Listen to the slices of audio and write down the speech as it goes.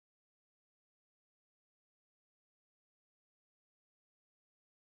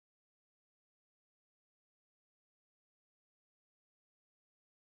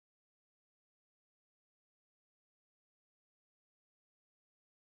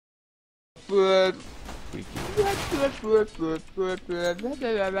That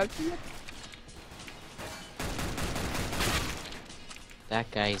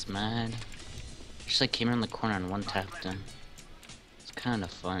guy's mad. Just like came around the corner and one tapped him. It's kind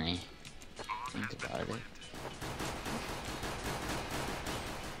of funny. Think about it.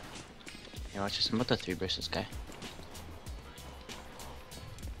 Here, watch this. I'm about to 3 burst this guy.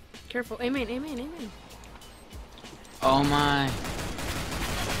 Careful. Amen, amen, amen. Oh my.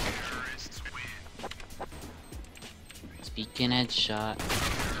 Speaking headshot.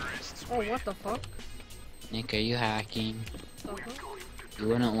 Oh, what the fuck? Nick, are you hacking? Uh-huh. You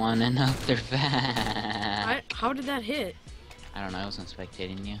wouldn't want to know they're bad. How did that hit? I don't know, I wasn't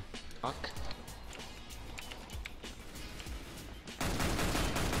spectating you. Fuck.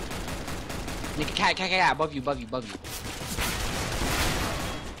 Nick, cat, above you. One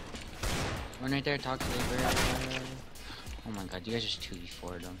right there, talk to the bird. Oh my god, you guys just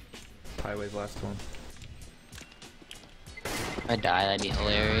 2v4'd them. Highway's last one. If I die, that'd be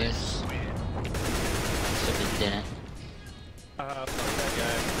hilarious. Except it didn't. Fuck that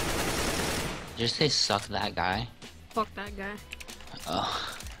guy. Just say suck that guy. Fuck that guy.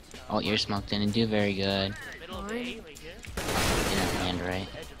 Oh. Oh, you're smoked didn't do very good. Fine. Didn't land right.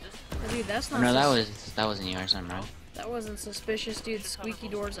 Dude, that's Oh, not. no, that wasn't yours, I'm right. That wasn't suspicious, dude. Squeaky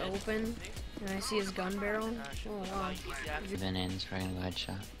door's open, and I see his gun barrel. Oh wow. Even in, it's probably gonna go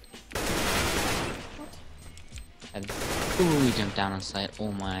headshot. Ooh, he jumped down on sight.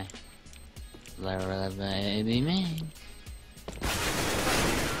 Oh my. Baby man.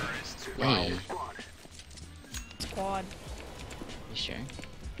 Hey. Squad. You sure?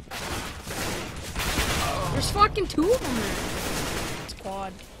 There's fucking 2 of them there.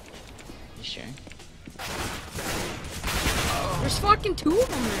 Squad. You sure? There's fucking 2 of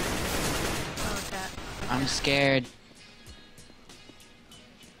them there. Oh, cat. I'm scared.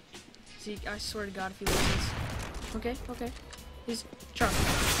 See, I swear to God, if he loses. Okay, okay. He's Chuck.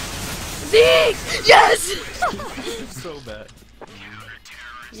 Zeke! Yes! So bad.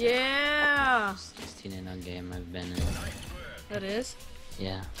 Yeah! 16-0 game I've been in. That is?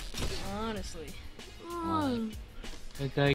 Yeah. Honestly. What? Okay.